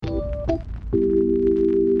Hey,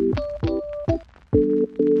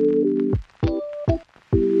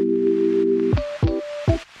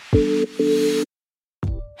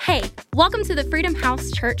 welcome to the Freedom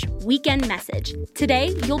House Church Weekend Message.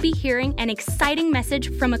 Today, you'll be hearing an exciting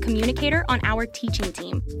message from a communicator on our teaching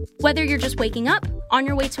team. Whether you're just waking up, on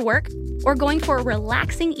your way to work, or going for a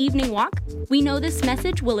relaxing evening walk, we know this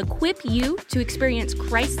message will equip you to experience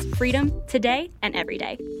Christ's freedom today and every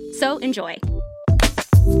day. So enjoy.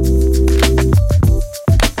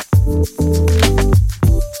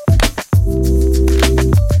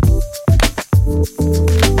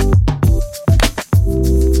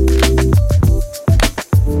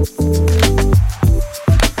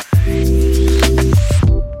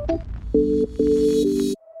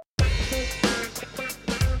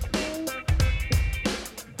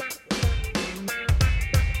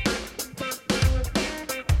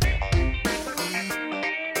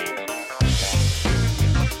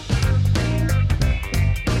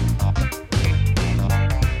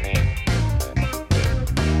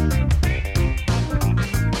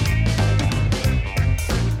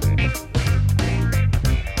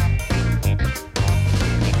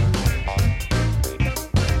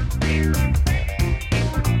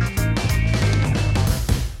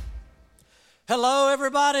 Hello,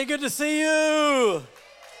 everybody. Good to see you.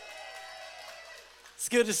 It's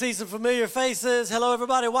good to see some familiar faces. Hello,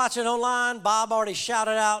 everybody watching online. Bob already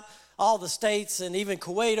shouted out all the states and even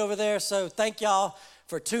Kuwait over there. So thank y'all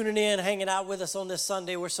for tuning in, hanging out with us on this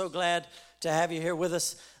Sunday. We're so glad to have you here with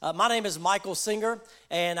us. My name is Michael Singer,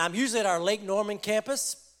 and I'm usually at our Lake Norman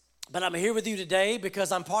campus, but I'm here with you today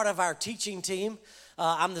because I'm part of our teaching team.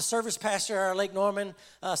 I'm the service pastor at our Lake Norman,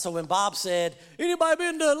 so when Bob said, anybody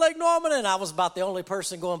been to Lake Norman? And I was about the only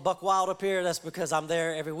person going buck wild up here. That's because I'm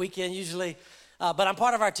there every weekend usually. But I'm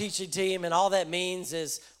part of our teaching team, and all that means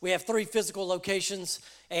is we have 3 physical locations,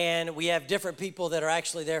 and we have different people that are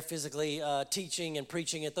actually there physically teaching and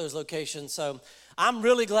preaching at those locations. So I'm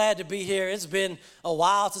really glad to be here. It's been a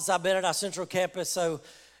while since I've been at our central campus, so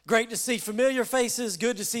great to see familiar faces,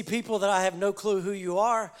 good to see people that I have no clue who you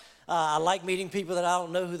are. I like meeting people that I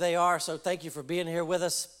don't know who they are, so thank you for being here with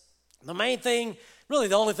us. The main thing, really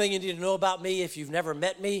the only thing you need to know about me if you've never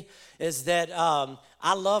met me, is that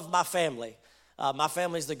I love my family. My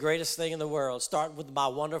family is the greatest thing in the world, starting with my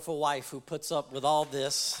wonderful wife who puts up with all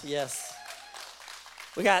this. Yes.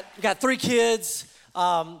 We got 3 kids,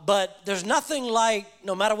 but there's nothing like,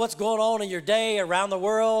 no matter what's going on in your day, around the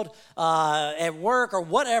world, at work or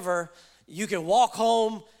whatever, you can walk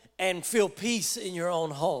home and feel peace in your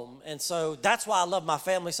own home. And so that's why I love my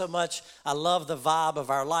family so much. I love the vibe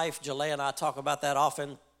of our life. Jalea and I talk about that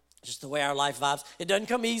often, just the way our life vibes. It doesn't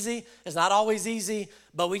come easy. It's not always easy,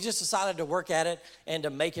 but we just decided to work at it and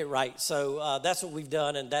to make it right. So that's what we've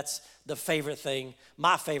done, and that's the favorite thing,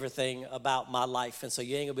 my favorite thing about my life. And so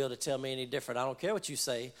you ain't gonna be able to tell me any different. I don't care what you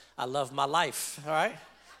say. I love my life, all right?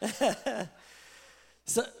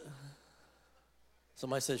 So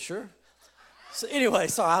somebody said, sure. So anyway,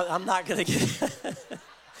 I'm not gonna get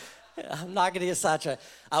sidetracked.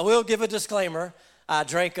 I will give a disclaimer. I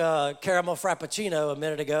drank a caramel frappuccino a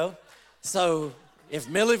minute ago, so if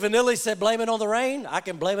Milli Vanilli said blame it on the rain, I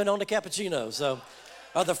can blame it on the cappuccino,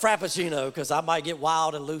 or the frappuccino, because I might get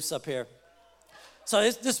wild and loose up here. So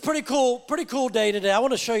it's this pretty cool day today. I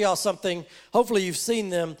want to show y'all something. Hopefully you've seen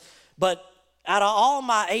them, but out of all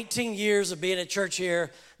my 18 years of being at church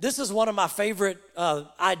here, this is one of my favorite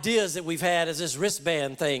ideas that we've had, is this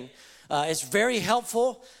wristband thing. It's very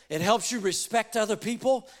helpful. It helps you respect other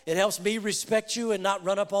people. It helps me respect you and not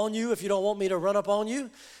run up on you if you don't want me to run up on you.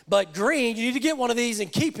 But green, you need to get one of these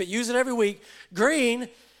and keep it. Use it every week. Green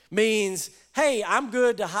means, hey, I'm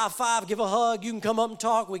good to high five, give a hug. You can come up and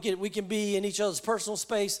talk. We can be in each other's personal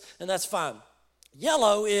space, and that's fine.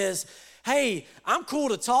 Yellow is, hey, I'm cool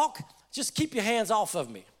to talk. Just keep your hands off of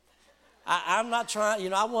me. I'm not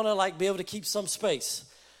trying, I want to be able to keep some space.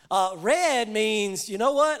 Red means, you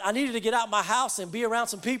know what? I needed to get out my house and be around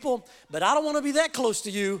some people, but I don't want to be that close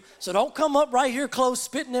to you, so don't come up right here close,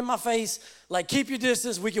 spitting in my face. Keep your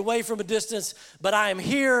distance. We can wave from a distance, but I am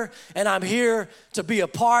here, and I'm here to be a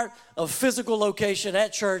part of physical location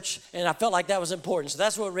at church, and I felt like that was important. So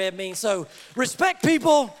that's what red means. So respect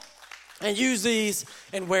people and use these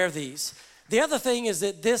and wear these. The other thing is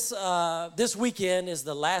that this weekend is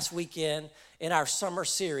the last weekend in our summer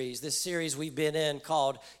series, this series we've been in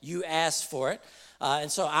called You Asked For It.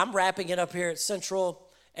 And so I'm wrapping it up here at Central,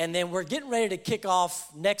 and then we're getting ready to kick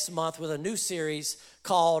off next month with a new series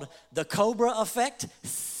called The Cobra Effect.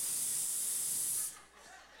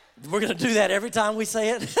 We're going to do that every time we say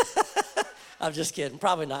it. I'm just kidding,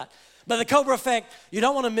 probably not. But the Cobra effect, you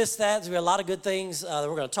don't want to miss that. There's going to be a lot of good things that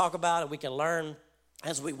we're going to talk about and we can learn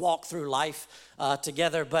as we walk through life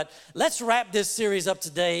together. But let's wrap this series up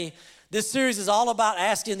today. This series is all about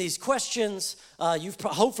asking these questions. You've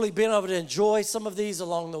hopefully been able to enjoy some of these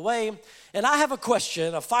along the way. And I have a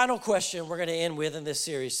question, a final question we're going to end with in this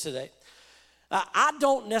series today. I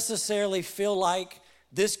don't necessarily feel like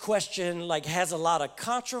this question has a lot of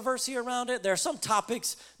controversy around it. There are some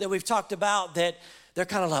topics that we've talked about that they're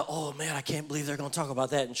kind of like, oh man, I can't believe they're going to talk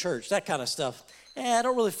about that in church, that kind of stuff. I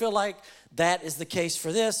don't really feel like that is the case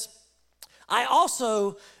for this. I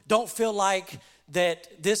also don't feel like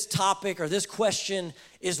that this topic or this question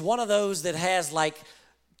is one of those that has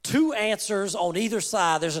two answers on either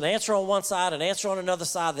side. There's an answer on one side, an answer on another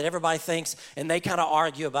side that everybody thinks, and they kind of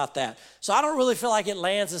argue about that. So I don't really feel like it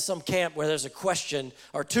lands in some camp where there's a question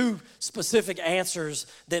or two specific answers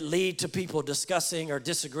that lead to people discussing or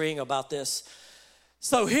disagreeing about this.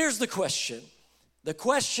 So here's the question. The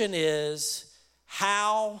question is,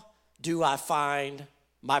 how do I find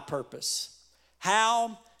my purpose?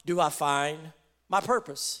 How do I find my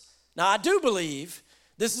purpose? Now, I do believe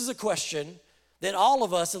this is a question that all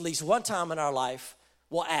of us, at least one time in our life,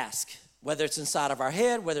 will ask, whether it's inside of our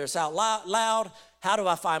head, whether it's out loud, how do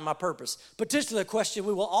I find my purpose? Particularly a question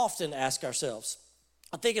we will often ask ourselves.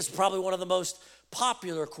 I think it's probably one of the most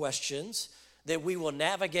popular questions that we will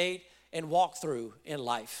navigate and walk through in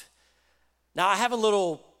life. Now, I have a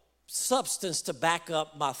little substance to back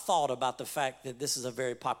up my thought about the fact that this is a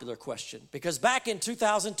very popular question. Because back in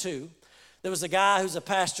 2002, there was a guy who's a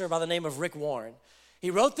pastor by the name of Rick Warren. He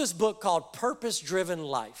wrote this book called Purpose-Driven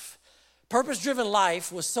Life. Purpose-Driven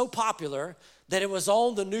Life was so popular that it was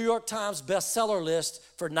on the New York Times bestseller list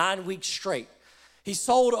for 9 weeks straight. He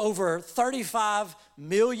sold over 35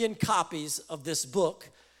 million copies of this book.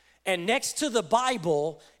 And next to the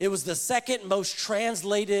Bible, it was the second most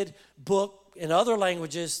translated book in other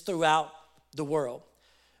languages throughout the world.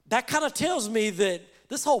 That kind of tells me that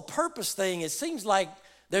this whole purpose thing, it seems like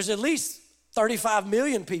there's at least 35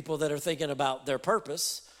 million people that are thinking about their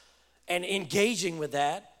purpose and engaging with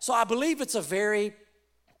that. So I believe it's a very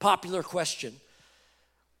popular question.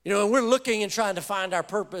 You know, when we're looking and trying to find our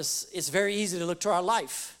purpose, it's very easy to look to our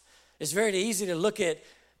life. It's very easy to look at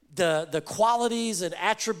the qualities and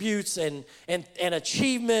attributes and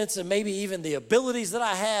achievements and maybe even the abilities that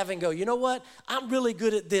I have and go, you know what? I'm really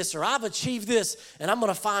good at this, or I've achieved this, and I'm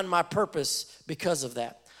going to find my purpose because of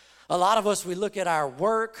that. A lot of us, we look at our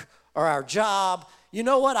work or our job. You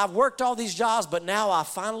know what? I've worked all these jobs, but now I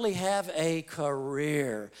finally have a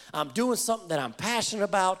career. I'm doing something that I'm passionate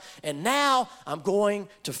about, and now I'm going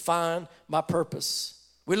to find my purpose.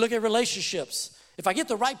 We look at relationships. If I get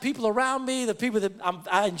the right people around me, the people that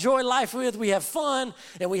I enjoy life with, we have fun,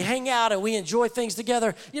 and we hang out, and we enjoy things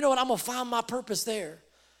together, you know what? I'm going to find my purpose there.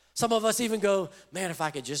 Some of us even go, man, if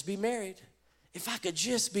I could just be married. If I could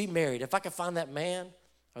just be married. If I could find that man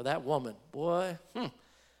or that woman, boy,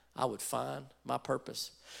 I would find my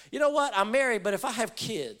purpose. You know what? I'm married, but if I have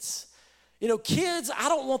kids, kids, I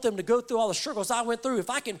don't want them to go through all the struggles I went through. If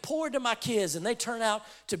I can pour into my kids and they turn out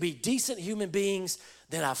to be decent human beings,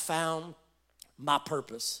 then I found my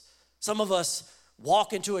purpose. Some of us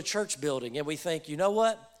walk into a church building and we think, you know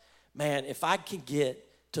what? Man, if I can get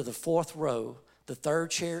to the fourth row, the third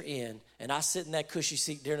chair in, and I sit in that cushy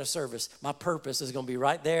seat during a service, my purpose is going to be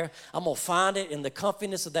right there. I'm going to find it in the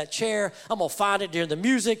comfiness of that chair. I'm going to find it during the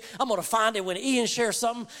music. I'm going to find it when Ian shares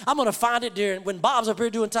something. I'm going to find it when Bob's up here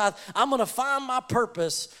doing tithe. I'm going to find my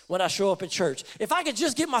purpose when I show up at church. If I could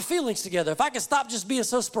just get my feelings together, if I could stop just being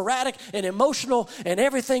so sporadic and emotional and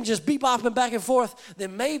everything just bebopping back and forth,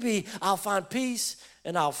 then maybe I'll find peace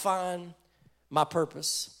and I'll find my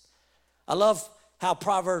purpose. I love how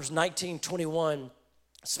Proverbs 19:21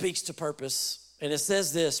 speaks to purpose. And it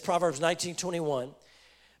says this, Proverbs 19:21,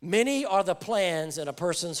 many are the plans in a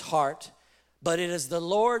person's heart, but it is the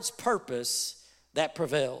Lord's purpose that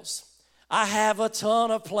prevails. I have a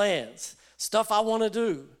ton of plans, stuff I want to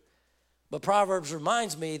do. But Proverbs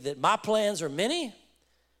reminds me that my plans are many,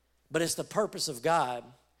 but it's the purpose of God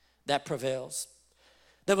that prevails.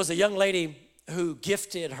 There was a young lady who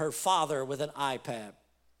gifted her father with an iPad.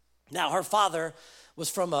 Now, her father was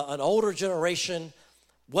from an older generation,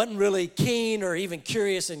 wasn't really keen or even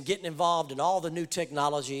curious in getting involved in all the new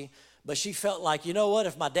technology, but she felt like, you know what,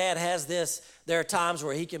 if my dad has this, there are times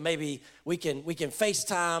where we can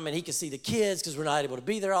FaceTime and he can see the kids because we're not able to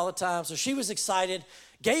be there all the time. So she was excited,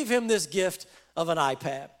 gave him this gift of an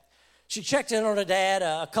iPad. She checked in on her dad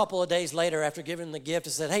a couple of days later after giving him the gift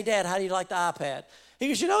and said, hey, Dad, how do you like the iPad? He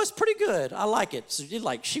goes, it's pretty good. I like it. So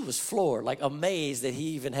she was floored, amazed that he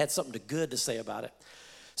even had something good to say about it.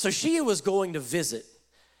 So she was going to visit.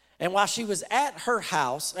 And while she was at her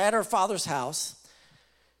house, at her father's house,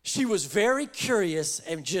 she was very curious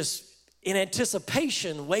and just in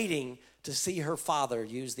anticipation waiting to see her father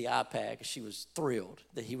use the iPad. She was thrilled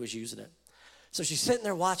that he was using it. So she's sitting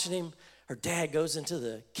there watching him. Her dad goes into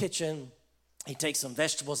the kitchen. He takes some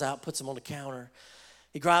vegetables out, puts them on the counter.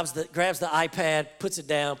 He grabs the iPad, puts it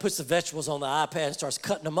down, puts the vegetables on the iPad and starts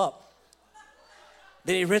cutting them up.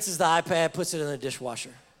 Then he rinses the iPad, puts it in the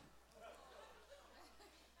dishwasher.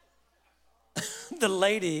 The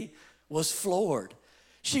lady was floored.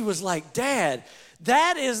 She was like, Dad,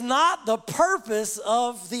 that is not the purpose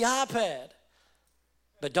of the iPad.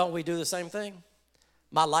 But don't we do the same thing?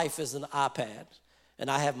 My life is an iPad,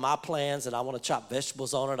 and I have my plans, and I want to chop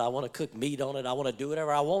vegetables on it. I want to cook meat on it. I want to do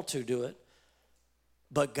whatever I want to do it.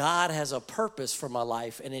 But God has a purpose for my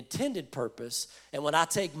life, an intended purpose. And when I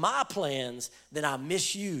take my plans, then I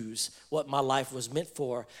misuse what my life was meant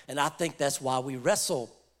for. And I think that's why we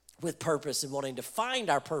wrestle with purpose and wanting to find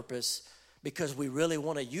our purpose, because we really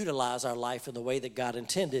want to utilize our life in the way that God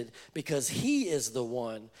intended, because He is the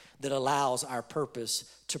one that allows our purpose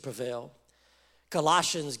to prevail.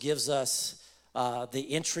 Colossians gives us the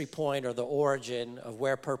entry point or the origin of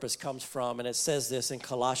where purpose comes from. And it says this in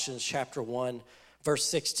Colossians chapter 1, verse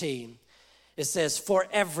 16. It says, for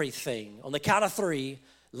everything, on the count of three,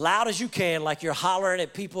 loud as you can, like you're hollering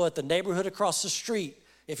at people at the neighborhood across the street.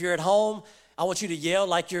 If you're at home, I want you to yell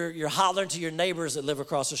like you're hollering to your neighbors that live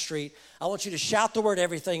across the street. I want you to shout the word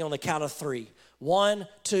everything on the count of three. 1,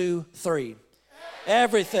 2, 3.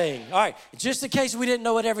 Everything. All right, just in case we didn't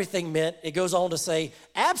know what everything meant, it goes on to say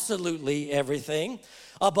absolutely everything,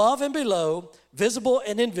 above and below, visible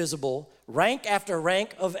and invisible, rank after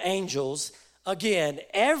rank of angels. Again,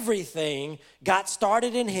 everything got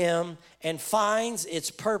started in Him and finds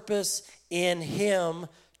its purpose in Him,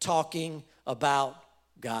 talking about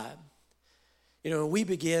God. You know, when we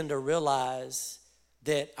begin to realize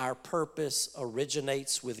that our purpose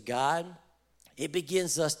originates with God, it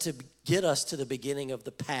begins us to get us to the beginning of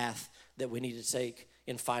the path that we need to take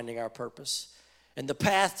in finding our purpose. And the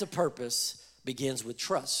path to purpose begins with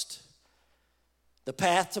trust. The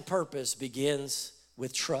path to purpose begins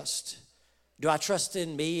with trust. Do I trust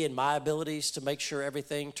in me and my abilities to make sure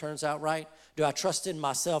everything turns out right? Do I trust in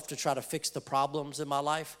myself to try to fix the problems in my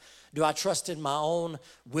life? Do I trust in my own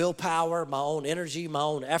willpower, my own energy, my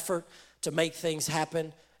own effort to make things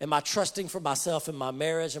happen? Am I trusting for myself in my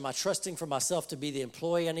marriage? Am I trusting for myself to be the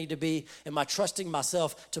employee I need to be? Am I trusting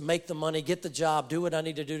myself to make the money, get the job, do what I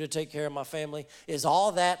need to do to take care of my family? Is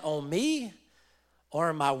all that on me, or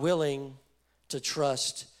am I willing to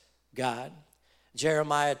trust God?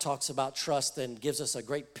 Jeremiah talks about trust and gives us a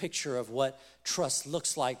great picture of what trust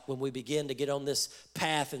looks like when we begin to get on this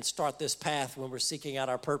path and start this path when we're seeking out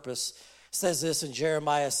our purpose. It says this in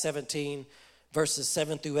Jeremiah 17, verses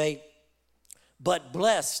 7 through 8. But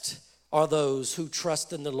blessed are those who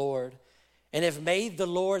trust in the Lord and have made the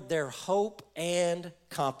Lord their hope and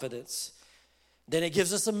confidence. Then it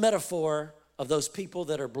gives us a metaphor of those people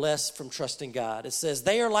that are blessed from trusting God. It says,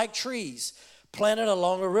 they are like trees planted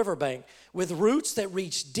along a riverbank with roots that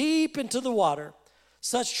reach deep into the water.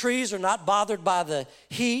 Such trees are not bothered by the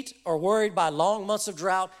heat or worried by long months of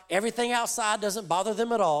drought. Everything outside doesn't bother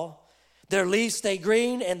them at all. Their leaves stay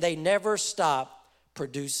green and they never stop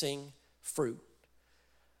producing fruit.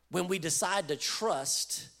 When we decide to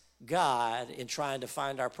trust God in trying to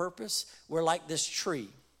find our purpose, we're like this tree.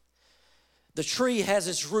 The tree has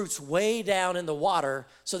its roots way down in the water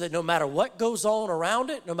so that no matter what goes on around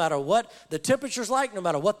it, no matter what the temperature's like, no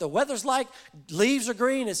matter what the weather's like, leaves are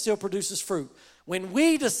green, it still produces fruit. When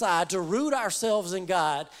we decide to root ourselves in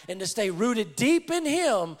God and to stay rooted deep in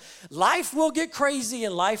Him, life will get crazy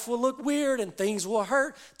and life will look weird and things will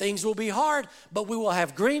hurt, things will be hard, but we will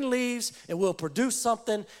have green leaves and we'll produce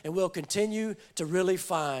something and we'll continue to really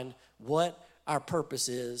find what our purpose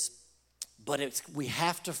is. But we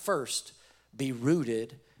have to first be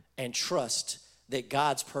rooted and trust that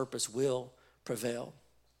God's purpose will prevail.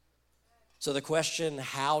 So the question,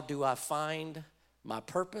 how do I find my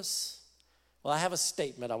purpose? Well, I have a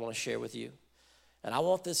statement I want to share with you. And I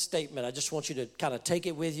want this statement, I just want you to kind of take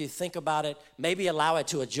it with you, think about it, maybe allow it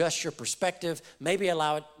to adjust your perspective, maybe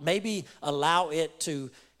allow it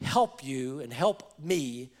to help you and help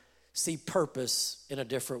me see purpose in a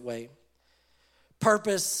different way.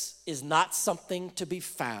 Purpose is not something to be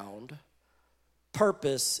found.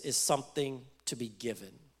 Purpose is something to be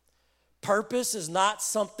given. Purpose is not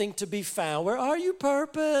something to be found. Where are you,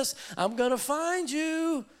 purpose? I'm going to find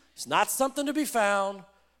you. It's not something to be found.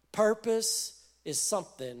 Purpose is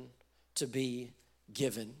something to be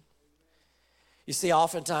given. You see,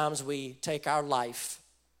 oftentimes we take our life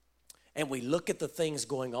and we look at the things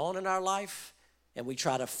going on in our life and we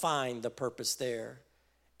try to find the purpose there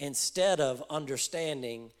instead of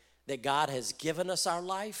understanding that God has given us our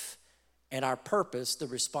life and our purpose. The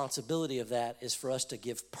responsibility of that is for us to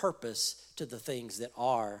give purpose to the things that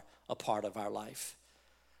are a part of our life.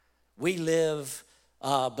 We live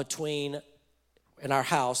in our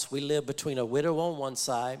house, we live between a widow on one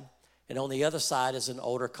side, and on the other side is an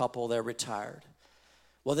older couple. They're retired.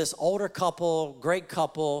 Well, this older couple, great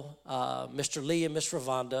couple, Mr. Lee and Miss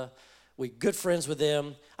Ravonda, we good friends with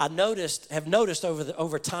them. Have noticed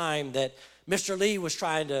over time that Mr. Lee was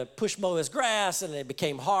trying to push mow his grass, and it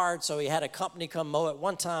became hard, so he had a company come mow it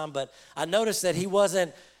one time. But I noticed that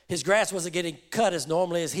his grass wasn't getting cut as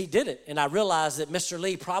normally as he did it, and I realized that Mr.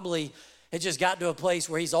 Lee probably had just gotten to a place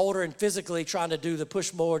where he's older and physically trying to do the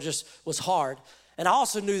push mower just was hard. And I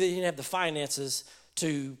also knew that he didn't have the finances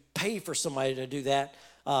to pay for somebody to do that.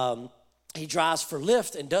 He drives for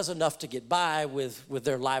Lyft and does enough to get by with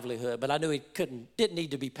their livelihood, but I knew he didn't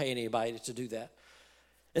need to be paying anybody to do that.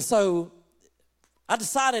 And so I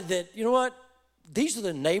decided that, you know what, these are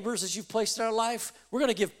the neighbors that you've placed in our life. We're going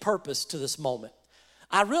to give purpose to this moment.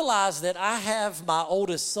 I realized that I have my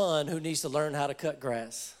oldest son who needs to learn how to cut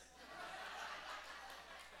grass.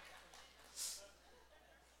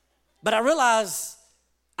 But I realized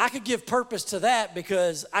I could give purpose to that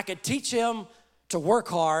because I could teach him to work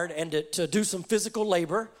hard and to do some physical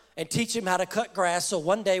labor and teach him how to cut grass. So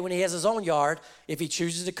one day when he has his own yard, if he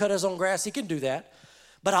chooses to cut his own grass, he can do that.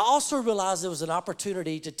 But I also realized there was an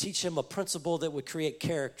opportunity to teach him a principle that would create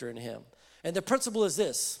character in him. And the principle is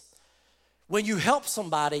this: when you help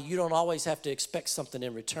somebody, you don't always have to expect something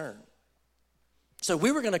in return. So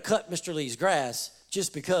we were going to cut Mr. Lee's grass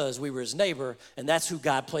just because we were his neighbor, and that's who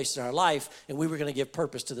God placed in our life, and we were going to give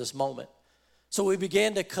purpose to this moment. So we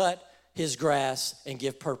began to cut his grass and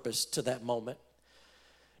give purpose to that moment.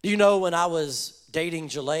 Do you know, when I was dating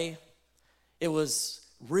Jalea, it was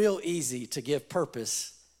real easy to give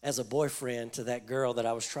purpose as a boyfriend to that girl that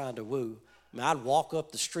I was trying to woo. I mean, I'd walk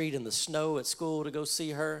up the street in the snow at school to go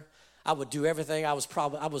see her. I would do everything. I was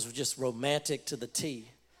just romantic to the T.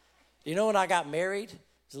 You know, when I got married,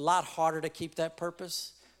 it's a lot harder to keep that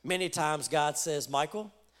purpose. Many times God says,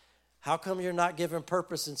 Michael, how come you're not giving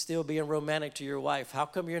purpose and still being romantic to your wife? How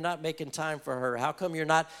come you're not making time for her? How come you're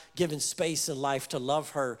not giving space in life to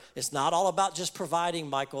love her? It's not all about just providing,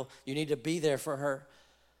 Michael. You need to be there for her.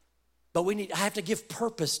 But I have to give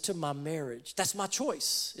purpose to my marriage. That's my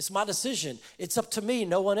choice. It's my decision. It's up to me,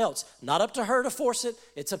 no one else. Not up to her to force it.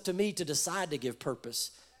 It's up to me to decide to give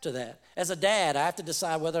purpose to that. As a dad, I have to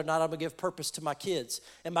decide whether or not I'm going to give purpose to my kids.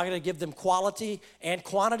 Am I going to give them quality and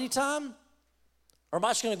quantity time? Or am I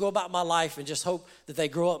just going to go about my life and just hope that they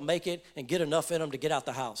grow up, make it, and get enough in them to get out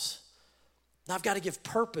the house? Now, I've got to give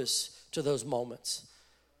purpose to those moments.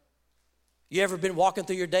 You ever been walking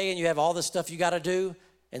through your day and you have all this stuff you got to do,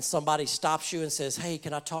 and somebody stops you and says, hey,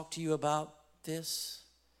 can I talk to you about this?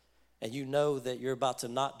 And you know that you're about to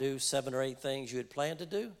not do 7 or 8 things you had planned to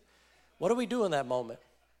do? What do we do in that moment?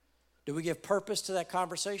 Do we give purpose to that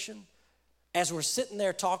conversation? As we're sitting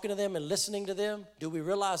there talking to them and listening to them, do we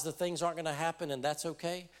realize that things aren't going to happen and that's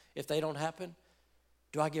okay if they don't happen?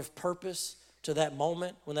 Do I give purpose to that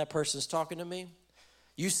moment when that person's talking to me?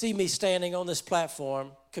 You see me standing on this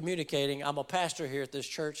platform communicating. I'm a pastor here at this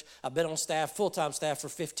church. I've been on staff, full-time staff, for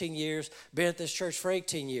 15 years, been at this church for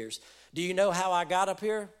 18 years. Do you know how I got up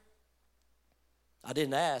here? I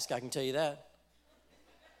didn't ask, I can tell you that.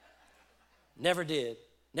 Never did.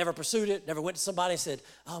 Never pursued it, never went to somebody and said,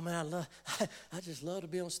 oh man, I just love to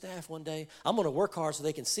be on staff one day. I'm going to work hard so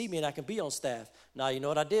they can see me and I can be on staff. Now, you know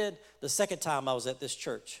what I did? The second time I was at this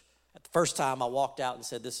church, the first time I walked out and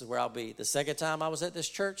said, this is where I'll be. The second time I was at this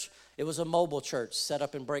church, it was a mobile church set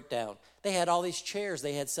up in Breakdown. They had all these chairs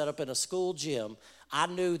they had set up in a school gym. I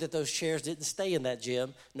knew that those chairs didn't stay in that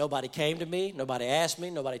gym. Nobody came to me. Nobody asked me.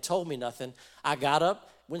 Nobody told me nothing. I got up.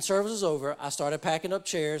 When service was over, I started packing up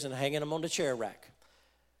chairs and hanging them on the chair rack.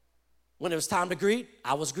 When it was time to greet,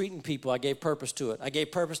 I was greeting people. I gave purpose to it. I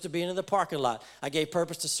gave purpose to being in the parking lot. I gave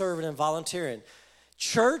purpose to serving and volunteering.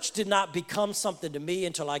 Church did not become something to me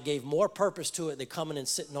until I gave more purpose to it than coming and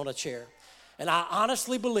sitting on a chair. And I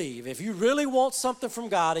honestly believe if you really want something from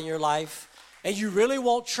God in your life and you really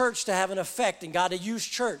want church to have an effect and God to use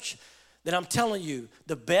church, then I'm telling you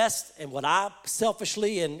the best, and what I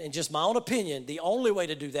selfishly and just my own opinion, the only way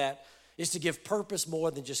to do that is to give purpose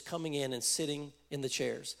more than just coming in and sitting in the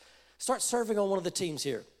chairs. Start serving on one of the teams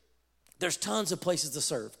here. There's tons of places to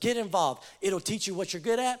serve. Get involved. It'll teach you what you're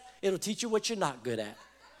good at. It'll teach you what you're not good at.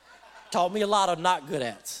 Taught me a lot of not good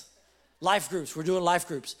ats. Life groups. We're doing life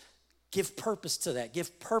groups. Give purpose to that.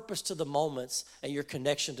 Give purpose to the moments and your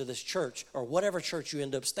connection to this church or whatever church you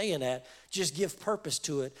end up staying at. Just give purpose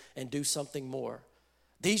to it and do something more.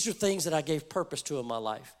 These are things that I gave purpose to in my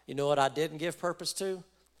life. You know what I didn't give purpose to?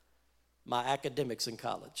 My academics in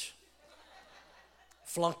college.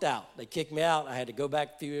 Flunked out. They kicked me out. I had to go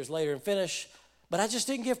back a few years later and finish. But I just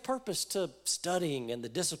didn't give purpose to studying and the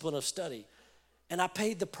discipline of study. And I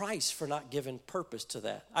paid the price for not giving purpose to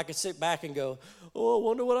that. I could sit back and go, oh, I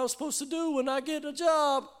wonder what I'm supposed to do when I get a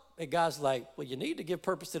job. And God's like, well, you need to give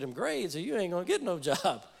purpose to them grades or you ain't going to get no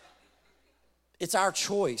job. It's our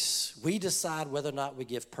choice. We decide whether or not we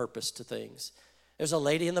give purpose to things. There's a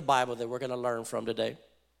lady in the Bible that we're going to learn from today.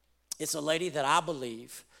 It's a lady that I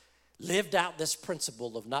believe lived out this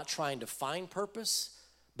principle of not trying to find purpose,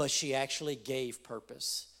 but she actually gave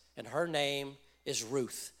purpose. And her name is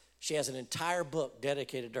Ruth. She has an entire book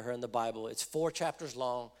dedicated to her in the Bible. It's 4 chapters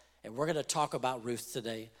long, and we're going to talk about Ruth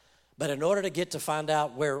today. But in order to get to find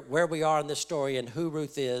out where we are in this story and who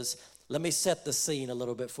Ruth is, let me set the scene a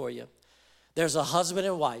little bit for you. There's a husband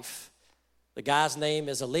and wife. The guy's name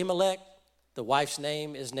is Elimelech. The wife's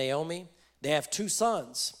name is Naomi. They have 2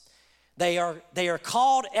 sons. They are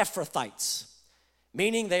called Ephrathites,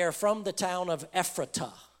 meaning they are from the town of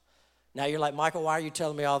Ephrata. Now you're like, Michael, why are you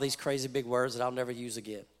telling me all these crazy big words that I'll never use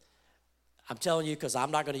again? I'm telling you because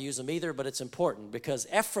I'm not going to use them either, but it's important because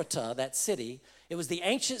Ephrata, that city, it was the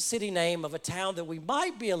ancient city name of a town that we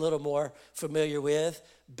might be a little more familiar with,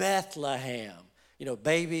 Bethlehem. You know,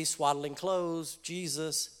 baby, swaddling clothes,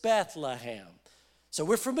 Jesus, Bethlehem. So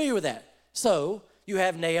we're familiar with that. So you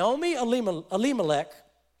have Naomi Elimelech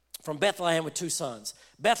from Bethlehem with 2 sons.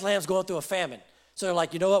 Bethlehem's going through a famine. So they're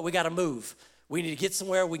like, you know what, we got to move. We need to get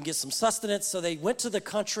somewhere we can get some sustenance. So they went to the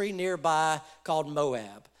country nearby called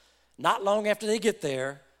Moab. Not long after they get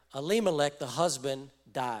there, Elimelech, the husband,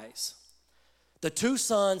 dies. The 2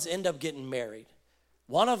 sons end up getting married.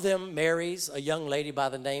 One of them marries a young lady by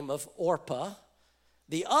the name of Orpah.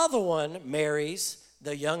 The other one marries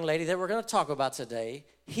the young lady that we're going to talk about today.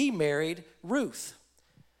 He married Ruth.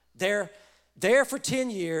 They're there for 10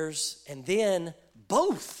 years, and then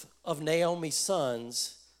both of Naomi's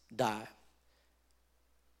sons die.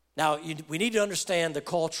 Now, we need to understand the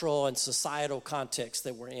cultural and societal context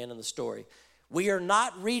that we're in the story. We are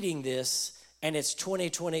not reading this, and it's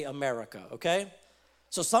 2020 America, okay?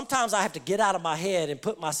 So sometimes I have to get out of my head and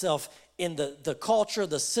put myself in the culture,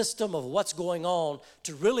 the system of what's going on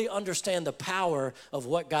to really understand the power of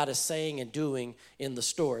what God is saying and doing in the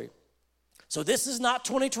story. So this is not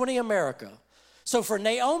 2020 America. So for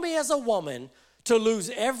Naomi as a woman to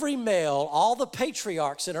lose every male, all the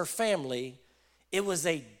patriarchs in her family, it was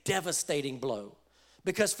a devastating blow.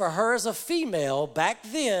 Because for her as a female, back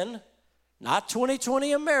then, not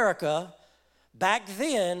 2020 America, back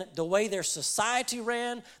then, the way their society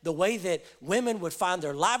ran, the way that women would find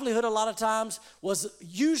their livelihood a lot of times was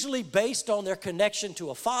usually based on their connection to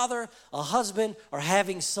a father, a husband, or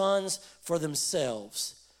having sons for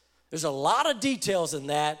themselves. There's a lot of details in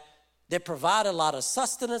that provide a lot of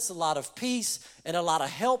sustenance, a lot of peace, and a lot of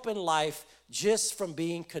help in life just from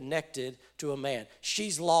being connected to a man.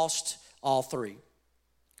 She's lost all 3.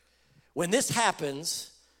 When this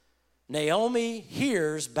happens, Naomi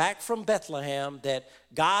hears back from Bethlehem that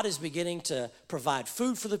God is beginning to provide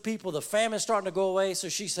food for the people. The famine's starting to go away, so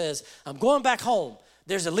she says, I'm going back home.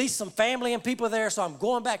 There's at least some family and people there, so I'm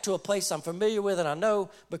going back to a place I'm familiar with and I know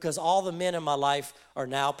because all the men in my life are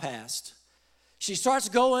now past. She starts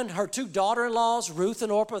going, her 2 daughter-in-laws, Ruth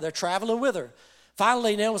and Orpah, they're traveling with her.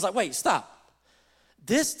 Finally, Naomi's like, wait, stop.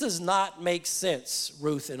 This does not make sense,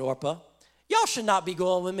 Ruth and Orpah. Y'all should not be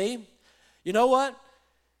going with me. You know what?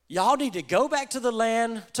 Y'all need to go back to the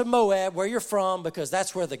land, to Moab, where you're from, because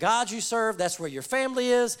that's where the gods you serve, that's where your family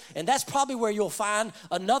is, and that's probably where you'll find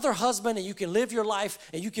another husband and you can live your life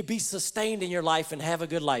and you can be sustained in your life and have a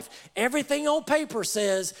good life. Everything on paper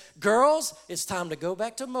says, girls, it's time to go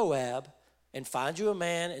back to Moab and find you a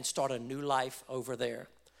man and start a new life over there.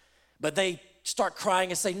 But they start crying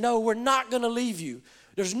and say, no, we're not going to leave you.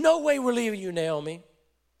 There's no way we're leaving you, Naomi.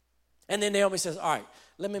 And then Naomi says, all right,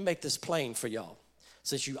 let me make this plain for y'all.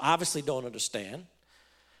 Since you obviously don't understand,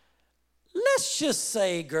 let's just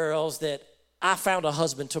say, girls, that I found a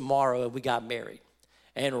husband tomorrow and we got married.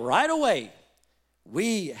 And right away,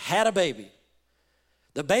 we had a baby.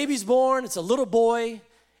 The baby's born, it's a little boy,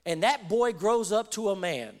 and that boy grows up to a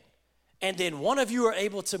man. And then one of you are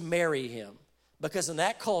able to marry him. Because in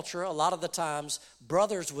that culture, a lot of the times,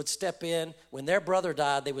 brothers would step in. When their brother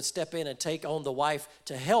died, they would step in and take on the wife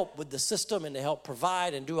to help with the system and to help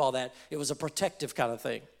provide and do all that. It was a protective kind of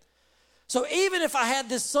thing. So even if I had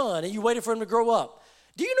this son and you waited for him to grow up,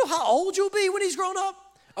 do you know how old you'll be when he's grown up?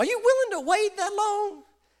 Are you willing to wait that long?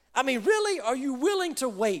 I mean, really, are you willing to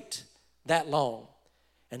wait that long?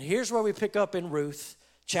 And here's where we pick up in Ruth,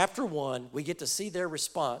 chapter 1. We get to see their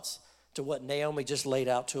response to what Naomi just laid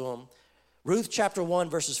out to them. Ruth chapter 1,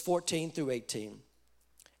 verses 14 through 18.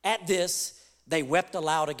 At this, they wept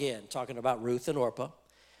aloud again, talking about Ruth and Orpah.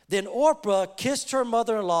 Then Orpah kissed her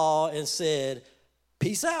mother-in-law and said,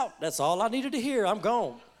 peace out. That's all I needed to hear. I'm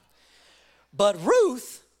gone. But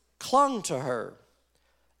Ruth clung to her.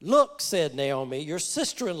 Look, said Naomi, your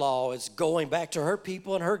sister-in-law is going back to her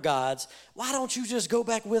people and her gods. Why don't you just go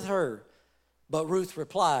back with her? But Ruth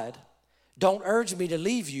replied, don't urge me to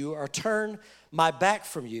leave you or turn my back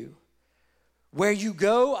from you. Where you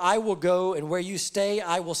go, I will go, and where you stay,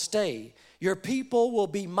 I will stay. Your people will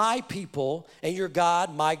be my people, and your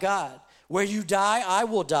God, my God. Where you die, I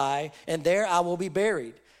will die, and there I will be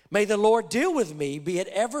buried. May the Lord deal with me, be it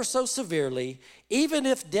ever so severely, even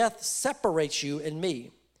if death separates you and me.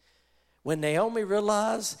 When Naomi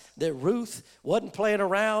realized that Ruth wasn't playing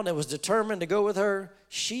around and was determined to go with her,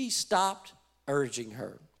 she stopped urging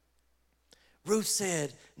her. Ruth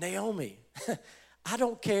said, Naomi, I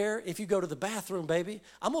don't care if you go to the bathroom, baby.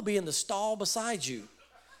 I'm going to be in the stall beside you.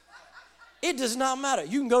 It does not matter.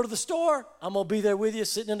 You can go to the store. I'm going to be there with you,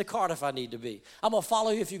 sitting in the cart if I need to be. I'm going to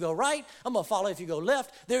follow you if you go right. I'm going to follow you if you go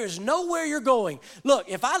left. There is nowhere you're going. Look,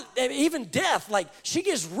 even death, like she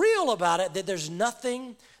gets real about it, that there's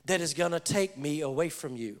nothing that is going to take me away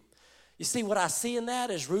from you. You see, what I see in that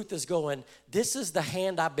is Ruth is going, this is the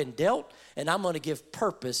hand I've been dealt, and I'm going to give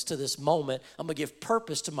purpose to this moment. I'm going to give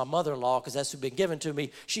purpose to my mother-in-law because that's who's been given to me.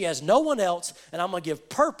 She has no one else, and I'm going to give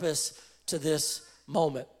purpose to this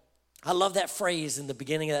moment. I love that phrase in the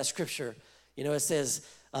beginning of that scripture. You know, it says,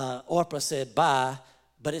 Orpah said, bye,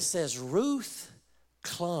 but it says Ruth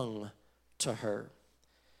clung to her.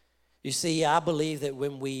 You see, I believe that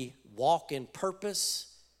when we walk in purpose,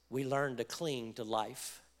 we learn to cling to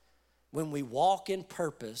life. When we walk in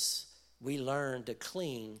purpose, we learn to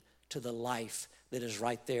cling to the life that is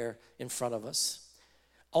right there in front of us.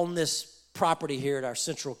 On this property here at our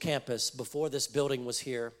central campus, before this building was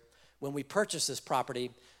here, when we purchased this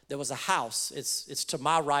property, there was a house. It's to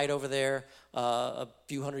my right over there, a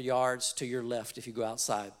few hundred yards to your left if you go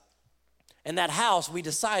outside. And that house, we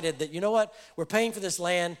decided that, you know what, we're paying for this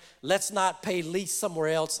land. Let's not pay lease somewhere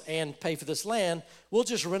else and pay for this land. We'll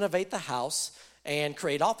just renovate the house and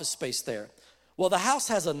create office space there. Well, the house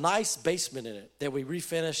has a nice basement in it that we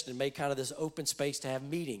refinished and made kind of this open space to have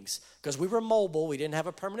meetings. Because we were mobile, we didn't have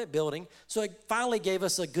a permanent building, so it finally gave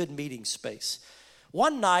us a good meeting space.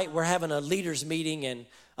 One night, we're having a leaders meeting, and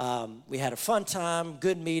we had a fun time,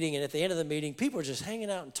 good meeting, and at the end of the meeting, people were just hanging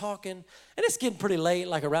out and talking, and it's getting pretty late,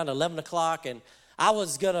 like around 11 o'clock, and I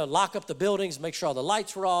was going to lock up the buildings, make sure all the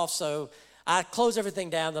lights were off, so I closed everything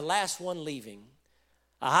down, the last one leaving.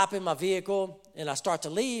 I hop in my vehicle, and I start to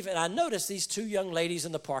leave, and I notice these two young ladies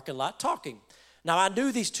in the parking lot talking. Now, I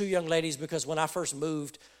knew these two young ladies because when I first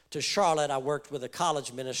moved to Charlotte, I worked with a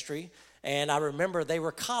college ministry, and I remember they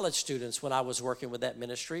were college students when I was working with that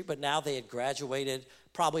ministry, but now they had graduated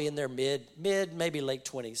probably in their mid, maybe late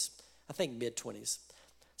 20s. I think mid-20s.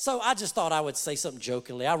 So I just thought I would say something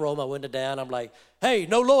jokingly. I rolled my window down. I'm like, hey,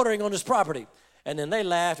 no loitering on this property. And then they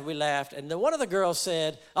laughed, we laughed. And then one of the girls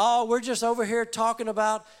said, oh, we're just over here talking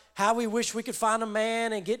about how we wish we could find a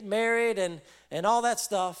man and get married and all that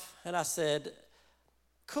stuff. And I said,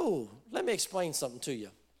 cool, let me explain something to you.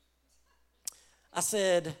 I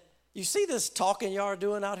said, you see this talking y'all are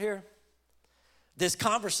doing out here? This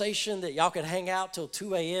conversation that y'all could hang out till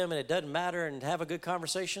 2 a.m. and it doesn't matter and have a good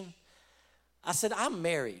conversation? I said, I'm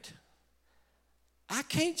married. I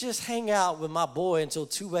can't just hang out with my boy until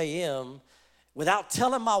 2 a.m. without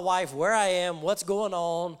telling my wife where I am, what's going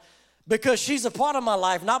on, because she's a part of my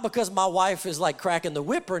life, not because my wife is like cracking the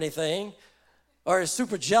whip or anything, or is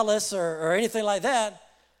super jealous or anything like that.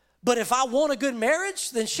 But if I want a good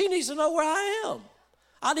marriage, then she needs to know where I am.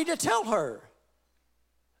 I need to tell her.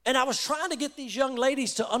 And I was trying to get these young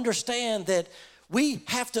ladies to understand that we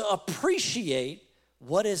have to appreciate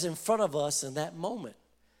what is in front of us in that moment.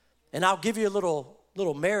 And I'll give you a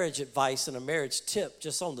little marriage advice and a marriage tip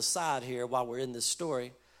just on the side here while we're in this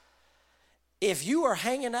story. If you are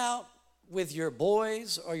hanging out with your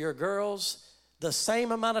boys or your girls the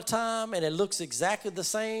same amount of time and it looks exactly the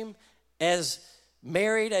same as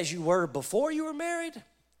married as you were before you were married,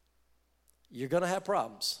 you're going to have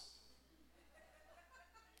problems.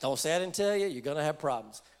 Don't say I didn't tell you, you're going to have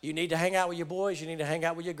problems. You need to hang out with your boys, you need to hang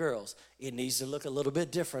out with your girls. It needs to look a little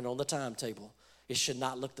bit different on the timetable. It should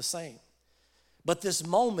not look the same. But this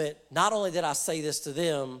moment, not only did I say this to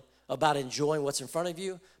them about enjoying what's in front of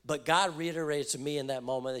you, but God reiterated to me in that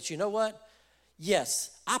moment that, you know what?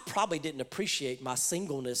 yes, I probably didn't appreciate my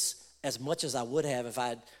singleness as much as I would have if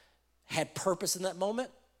I had purpose in that moment.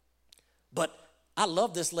 But I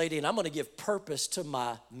love this lady, and I'm going to give purpose to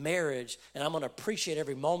my marriage, and I'm going to appreciate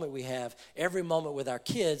every moment we have, every moment with our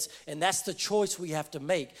kids, and that's the choice we have to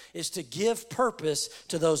make, is to give purpose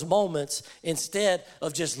to those moments instead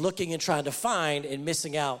of just looking and trying to find and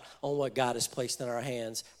missing out on what God has placed in our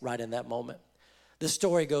hands right in that moment. The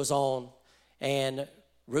story goes on, and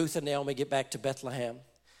Ruth and Naomi get back to Bethlehem.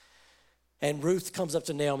 And Ruth comes up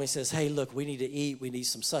to Naomi and says, hey, look, we need to eat. We need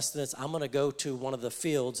some sustenance. I'm going to go to one of the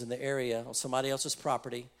fields in the area on somebody else's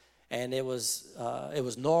property. And it was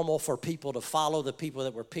normal for people to follow the people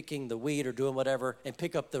that were picking the wheat or doing whatever and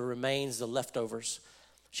pick up the remains, the leftovers.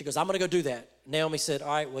 She goes, I'm going to go do that. Naomi said,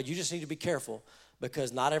 all right, well, you just need to be careful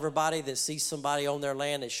because not everybody that sees somebody on their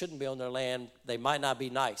land that shouldn't be on their land, they might not be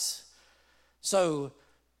nice. So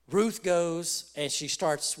Ruth goes and she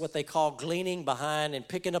starts what they call gleaning behind and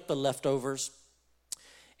picking up the leftovers.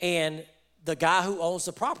 And the guy who owns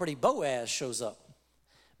the property, Boaz, shows up.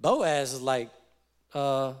 Boaz is like,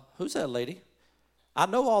 who's that lady? I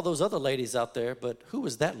know all those other ladies out there, but who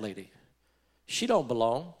is that lady? She don't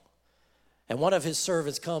belong. And one of his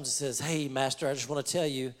servants comes and says, hey, master, I just want to tell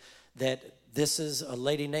you that this is a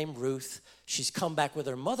lady named Ruth. She's come back with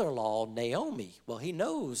her mother-in-law, Naomi. Well, he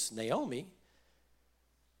knows Naomi.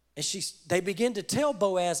 And they begin to tell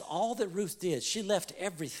Boaz all that Ruth did. She left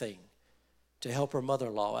everything to help her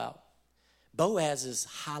mother-in-law out. Boaz is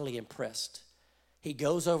highly impressed. He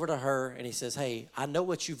goes over to her and he says, hey, I know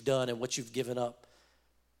what you've done and what you've given up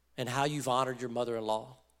and how you've honored your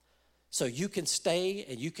mother-in-law. So you can stay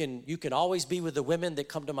and you can always be with the women that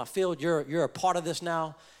come to my field. You're a part of this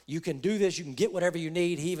now. You can do this. You can get whatever you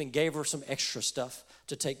need. He even gave her some extra stuff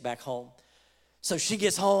to take back home. So she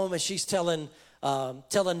gets home and she's telling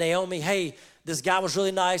Naomi, hey, this guy was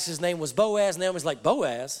really nice. His name was Boaz. Naomi's like,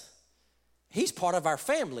 Boaz? He's part of our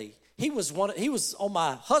family. He was on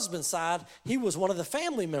my husband's side. He was one of the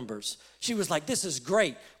family members. She was like, this is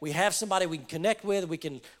great. We have somebody we can connect with. We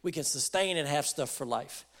can sustain and have stuff for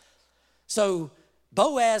life. So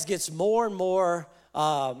Boaz gets more and more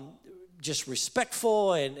just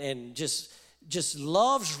respectful and just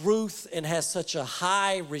loves Ruth and has such a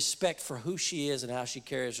high respect for who she is and how she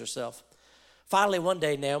carries herself. Finally, one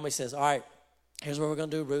day, Naomi says, all right, here's what we're going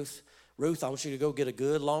to do, Ruth. Ruth, I want you to go get a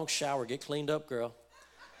good long shower. Get cleaned up, girl.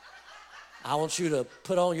 I want you to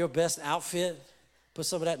put on your best outfit. Put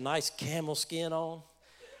some of that nice camel skin on.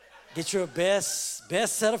 Get your best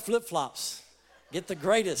set of flip-flops. Get the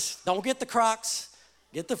greatest. Don't get the Crocs.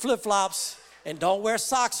 Get the flip-flops. And don't wear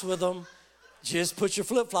socks with them. Just put your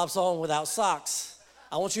flip-flops on without socks.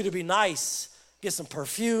 I want you to be nice. Get some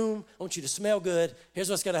perfume. I want you to smell good. Here's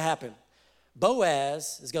what's going to happen.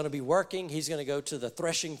 Boaz is going to be working. He's going to go to the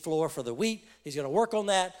threshing floor for the wheat. He's going to work on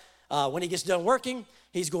that. When he gets done working,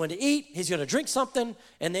 he's going to eat. He's going to drink something,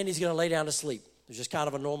 and then he's going to lay down to sleep. It's just kind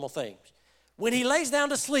of a normal thing. When he lays down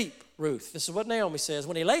to sleep, Ruth, this is what Naomi says.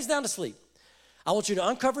 When he lays down to sleep, I want you to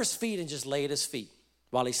uncover his feet and just lay at his feet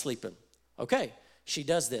while he's sleeping. Okay, she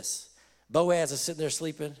does this. Boaz is sitting there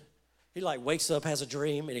sleeping. He like wakes up, has a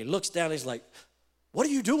dream, and he looks down. He's like, what are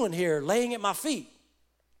you doing here laying at my feet?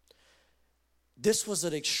 This was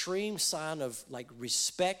an extreme sign of like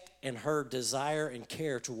respect and her desire and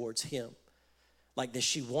care towards him. Like that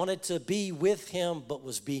she wanted to be with him, but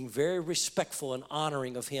was being very respectful and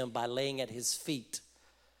honoring of him by laying at his feet.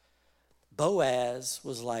 Boaz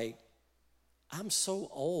was like, I'm so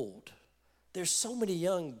old. There's so many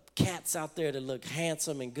young cats out there that look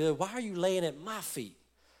handsome and good. Why are you laying at my feet?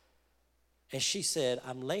 And she said,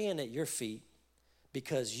 I'm laying at your feet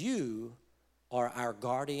because you are our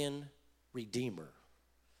guardian redeemer.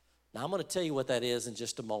 Now, I'm going to tell you what that is in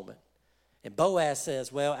just a moment. And Boaz says,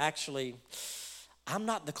 well, actually, I'm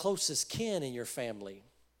not the closest kin in your family.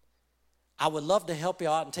 I would love to help you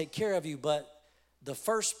out and take care of you, but the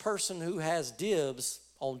first person who has dibs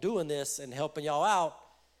on doing this and helping y'all out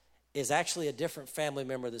is actually a different family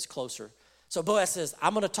member that's closer. So Boaz says,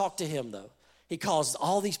 I'm going to talk to him, though. He calls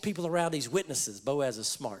all these people around, these witnesses. Boaz is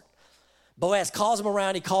smart. Boaz calls him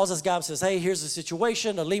around. He calls this guy and says, hey, here's the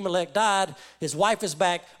situation. Elimelech died. His wife is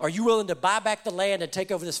back. Are you willing to buy back the land and take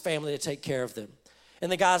over this family to take care of them?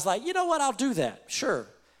 And the guy's like, you know what? I'll do that. Sure.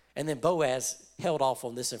 And then Boaz held off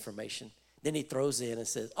on this information. Then he throws in and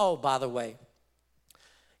says, oh, by the way,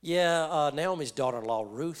 Naomi's daughter-in-law,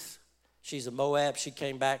 Ruth, she's a Moab. She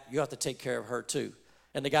came back. You have to take care of her too.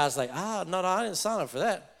 And the guy's like, no, I didn't sign up for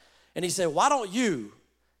that. And he said, why don't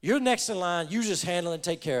you're next in line. You just handle it and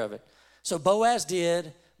take care of it. So Boaz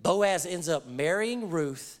did. Boaz ends up marrying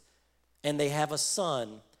Ruth, and they have a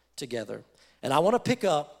son together. And I want to pick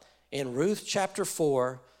up in Ruth chapter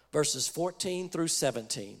 4, verses 14 through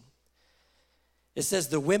 17. It says,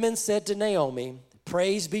 "The women said to Naomi,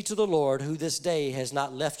 'Praise be to the Lord, who this day has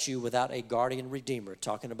not left you without a guardian redeemer,'"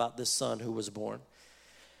 talking about this son who was born.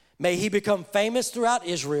 "May he become famous throughout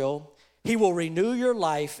Israel. He will renew your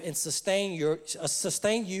life and sustain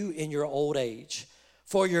you in your old age.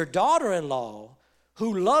 For your daughter-in-law,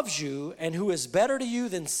 who loves you and who is better to you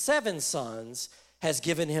than 7 sons, has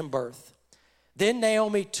given him birth." Then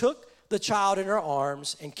Naomi took the child in her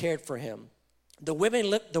arms and cared for him. The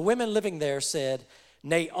women living there said,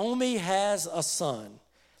 "Naomi has a son."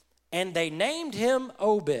 And they named him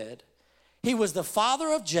Obed. He was the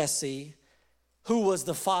father of Jesse, who was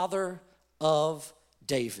the father of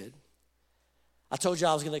David. I told you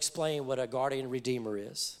I was going to explain what a guardian redeemer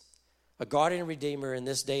is. A guardian redeemer in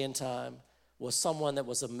this day and time was someone that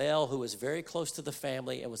was a male who was very close to the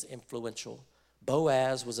family and was influential.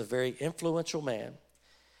 Boaz was a very influential man.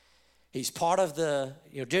 He's part of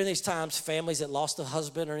during these times, families that lost a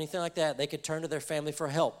husband or anything like that, they could turn to their family for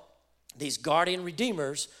help. These guardian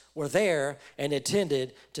redeemers were there and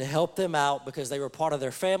intended to help them out because they were part of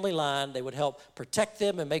their family line. They would help protect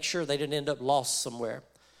them and make sure they didn't end up lost somewhere.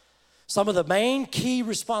 Some of the main key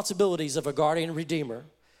responsibilities of a guardian redeemer: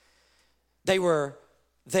 they were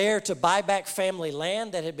there to buy back family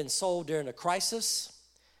land that had been sold during a crisis.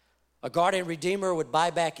 A guardian redeemer would buy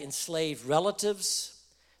back enslaved relatives.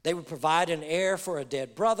 They would provide an heir for a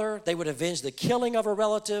dead brother. They would avenge the killing of a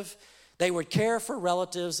relative. They would care for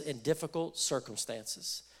relatives in difficult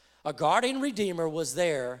circumstances. A guardian redeemer was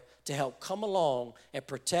there to help come along and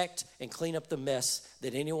protect and clean up the mess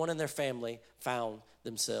that anyone in their family found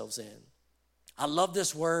themselves in. I love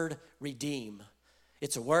this word, redeem.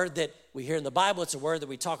 It's a word that we hear in the Bible. It's a word that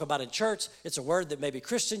we talk about in church. It's a word that maybe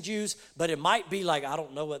Christians use, but it might be like, I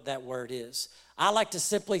don't know what that word is. I like to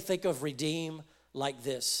simply think of redeem like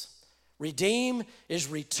this. Redeem is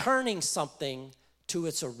returning something to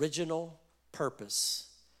its original purpose.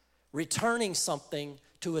 Returning something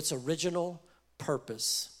to its original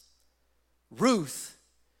purpose. Ruth,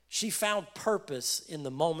 she found purpose in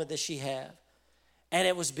the moment that she had. And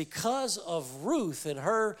it was because of Ruth and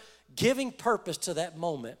her giving purpose to that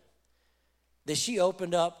moment that she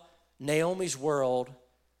opened up Naomi's world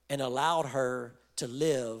and allowed her to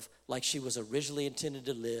live like she was originally intended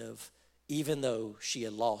to live, even though she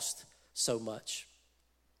had lost so much.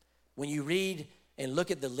 When you read and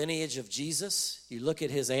look at the lineage of Jesus, you look at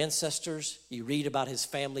his ancestors, you read about his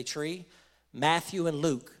family tree. Matthew and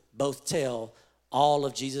Luke both tell all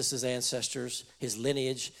of Jesus' ancestors, his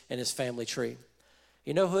lineage, and his family tree.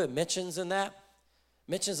 You know who it mentions in that?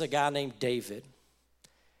 It mentions a guy named David.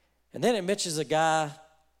 And then it mentions a guy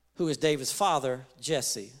who is David's father,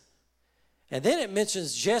 Jesse. And then it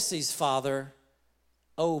mentions Jesse's father,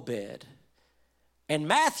 Obed. And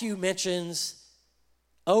Matthew mentions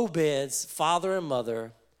Obed's father and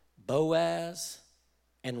mother, Boaz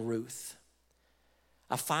and Ruth.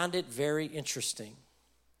 I find it very interesting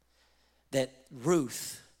that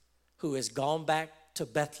Ruth, who has gone back to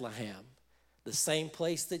Bethlehem, the same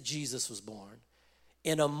place that Jesus was born,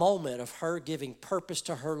 in a moment of her giving purpose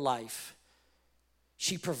to her life,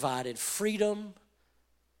 she provided freedom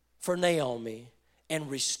for Naomi and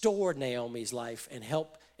restored Naomi's life and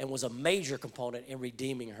helped and was a major component in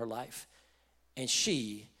redeeming her life. And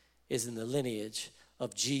she is in the lineage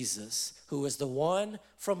of Jesus, who is the one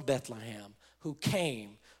from Bethlehem who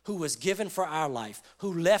came, who was given for our life,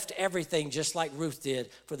 who left everything just like Ruth did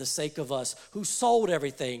for the sake of us, who sold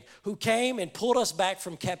everything, who came and pulled us back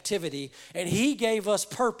from captivity, and he gave us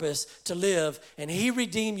purpose to live, and he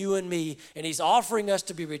redeemed you and me, and he's offering us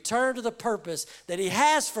to be returned to the purpose that he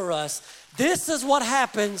has for us. This is what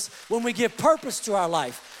happens when we give purpose to our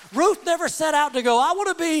life. Ruth never set out to go, I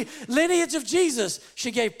want to be lineage of Jesus.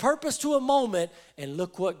 She gave purpose to a moment, and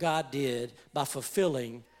look what God did by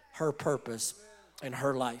fulfilling her purpose in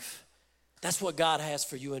her life. That's what God has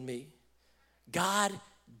for you and me. God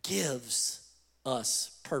gives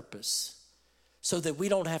us purpose so that we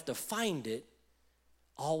don't have to find it.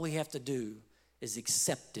 All we have to do is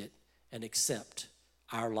accept it and accept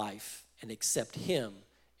our life and accept him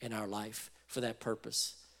in our life for that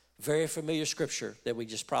purpose. Very familiar scripture that we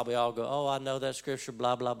just probably all go, oh, I know that scripture,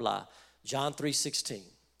 blah, blah, blah. John 3:16.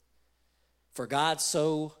 For God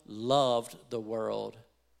so loved the world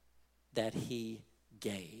that he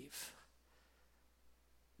gave.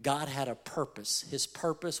 God had a purpose. His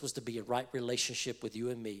purpose was to be in right relationship with you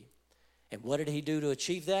and me. And what did he do to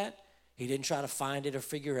achieve that? He didn't try to find it or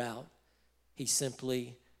figure out. He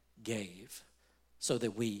simply gave so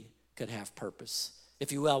that we could have purpose.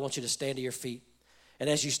 If you will, I want you to stand to your feet. And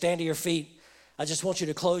as you stand to your feet, I just want you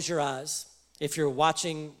to close your eyes. If you're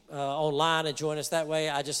watching online and join us that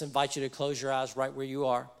way, I just invite you to close your eyes right where you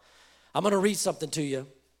are. I'm going to read something to you,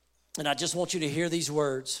 and I just want you to hear these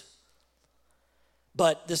words.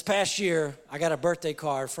 But this past year, I got a birthday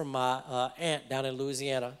card from my aunt down in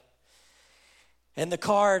Louisiana. And the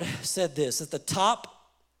card said this. At the top,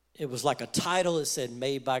 it was like a title. It said,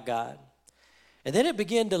 Made by God. And then it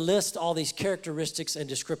began to list all these characteristics and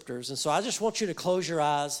descriptors. And so I just want you to close your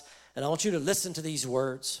eyes, and I want you to listen to these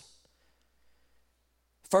words.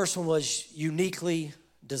 First one was uniquely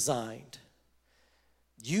designed.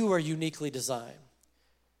 You are uniquely designed.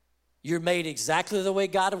 You're made exactly the way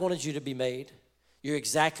God wanted you to be made. You're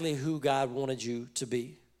exactly who God wanted you to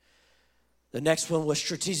be. The next one was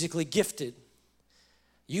strategically gifted.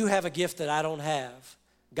 You have a gift that I don't have.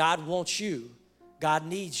 God wants you. God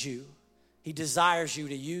needs you. He desires you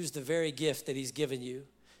to use the very gift that he's given you.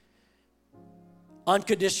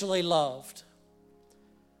 Unconditionally loved.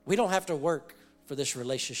 We don't have to work for this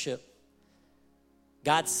relationship.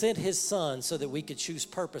 God sent his son so that we could choose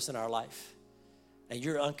purpose in our life. And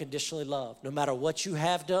you're unconditionally loved. No matter what you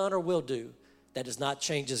have done or will do, that doesn't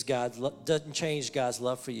change God's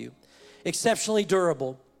love for you. Exceptionally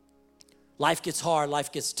durable. Life gets hard,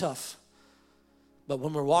 life gets tough. But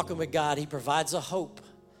when we're walking with God, he provides a hope.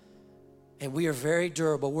 And we are very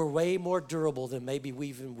durable. We're way more durable than maybe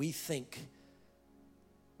we think.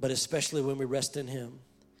 But especially when we rest in him.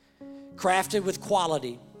 Crafted with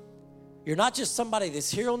quality. You're not just somebody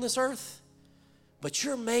that's here on this earth, but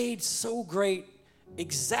you're made so great,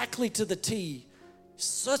 exactly to the T,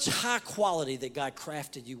 such high quality that God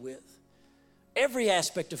crafted you with. Every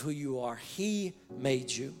aspect of who you are, he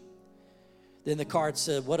made you. Then the card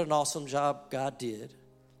said, what an awesome job God did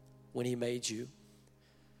when he made you.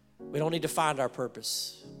 We don't need to find our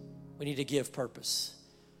purpose. We need to give purpose.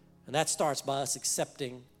 And that starts by us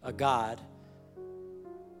accepting a God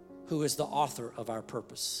who is the author of our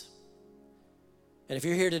purpose. And if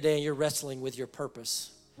you're here today and you're wrestling with your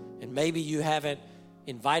purpose, and maybe you haven't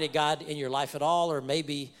invited God in your life at all, or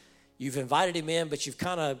maybe you've invited him in, but you've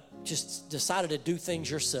kind of just decided to do things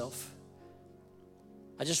yourself,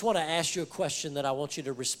 I just want to ask you a question that I want you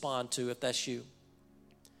to respond to if that's you.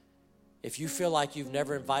 If you feel like you've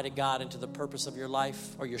never invited God into the purpose of your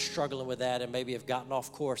life, or you're struggling with that and maybe have gotten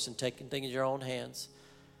off course and taken things in your own hands,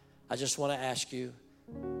 I just want to ask you,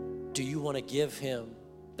 do you want to give him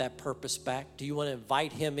that purpose back? Do you want to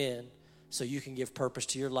invite him in so you can give purpose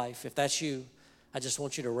to your life? If that's you, I just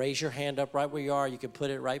want you to raise your hand up right where you are. You can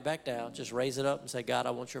put it right back down. Just raise it up and say, God,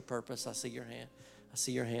 I want your purpose. I see your hand. I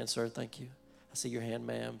see your hand, sir. Thank you. I see your hand,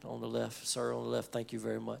 ma'am, on the left. Sir, on the left. Thank you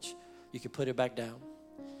very much. You can put it back down.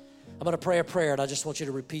 I'm going to pray a prayer, and I just want you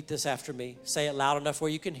to repeat this after me. Say it loud enough where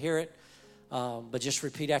you can hear it, but just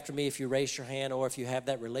repeat after me if you raise your hand or if you have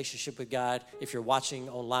that relationship with God. If you're watching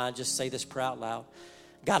online, just say this prayer out loud.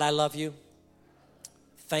 God, I love you.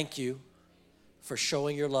 Thank you for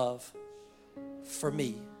showing your love for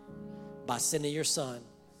me by sending your son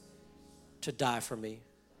to die for me.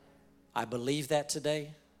 I believe that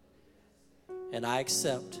today, and I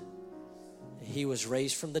accept that he was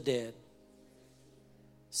raised from the dead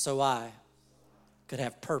so I could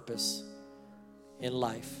have purpose in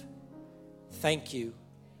life. Thank you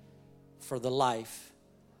for the life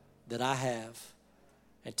that I have.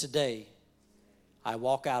 And today, I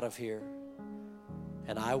walk out of here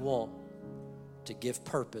and I want to give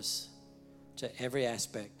purpose to every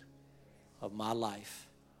aspect of my life.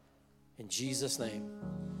 In Jesus' name,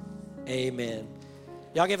 amen.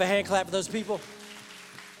 Y'all give a hand clap for those people.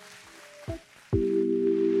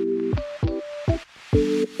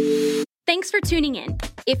 Thanks for tuning in.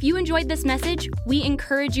 If you enjoyed this message, we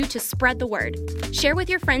encourage you to spread the word. Share with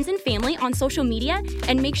your friends and family on social media,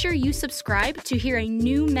 and make sure you subscribe to hear a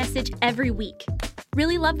new message every week.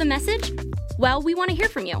 Really love the message? Well, we want to hear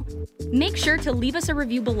from you. Make sure to leave us a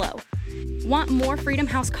review below. Want more Freedom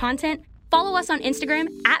House content? Follow us on Instagram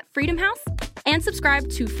 @Freedom House and subscribe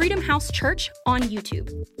to Freedom House Church on YouTube.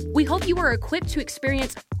 We hope you are equipped to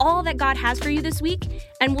experience all that God has for you this week,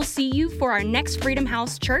 and we'll see you for our next Freedom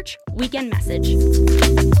House Church weekend message.